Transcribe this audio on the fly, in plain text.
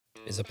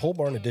Is a pole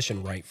barn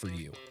addition right for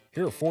you?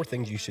 Here are 4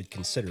 things you should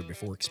consider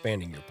before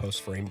expanding your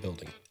post frame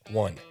building.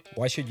 1.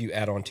 Why should you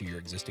add on to your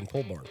existing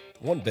pole barn?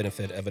 One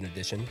benefit of an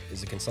addition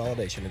is the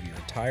consolidation of your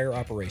entire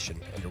operation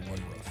under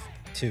one roof.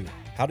 2.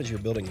 How does your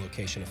building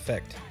location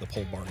affect the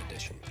pole barn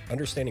addition?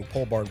 Understanding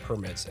pole barn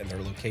permits and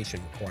their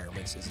location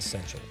requirements is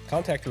essential.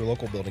 Contact your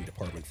local building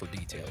department for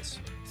details.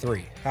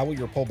 3. How will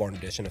your pole barn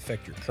addition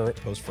affect your current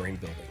post frame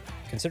building?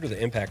 Consider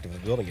the impact of a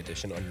building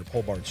addition on your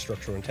pole barn's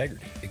structural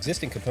integrity.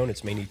 Existing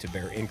components may need to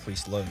bear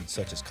increased loads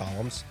such as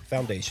columns,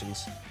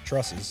 foundations,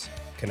 trusses,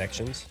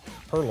 connections,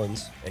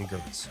 purlins, and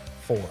girts.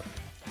 4.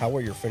 How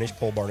will your finished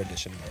pole barn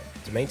addition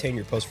look? To maintain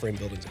your post frame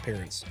building's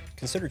appearance,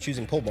 consider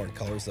choosing pole barn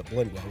colors that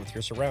blend well with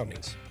your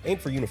surroundings. Aim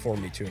for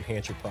uniformity to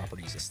enhance your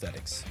property's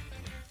aesthetics.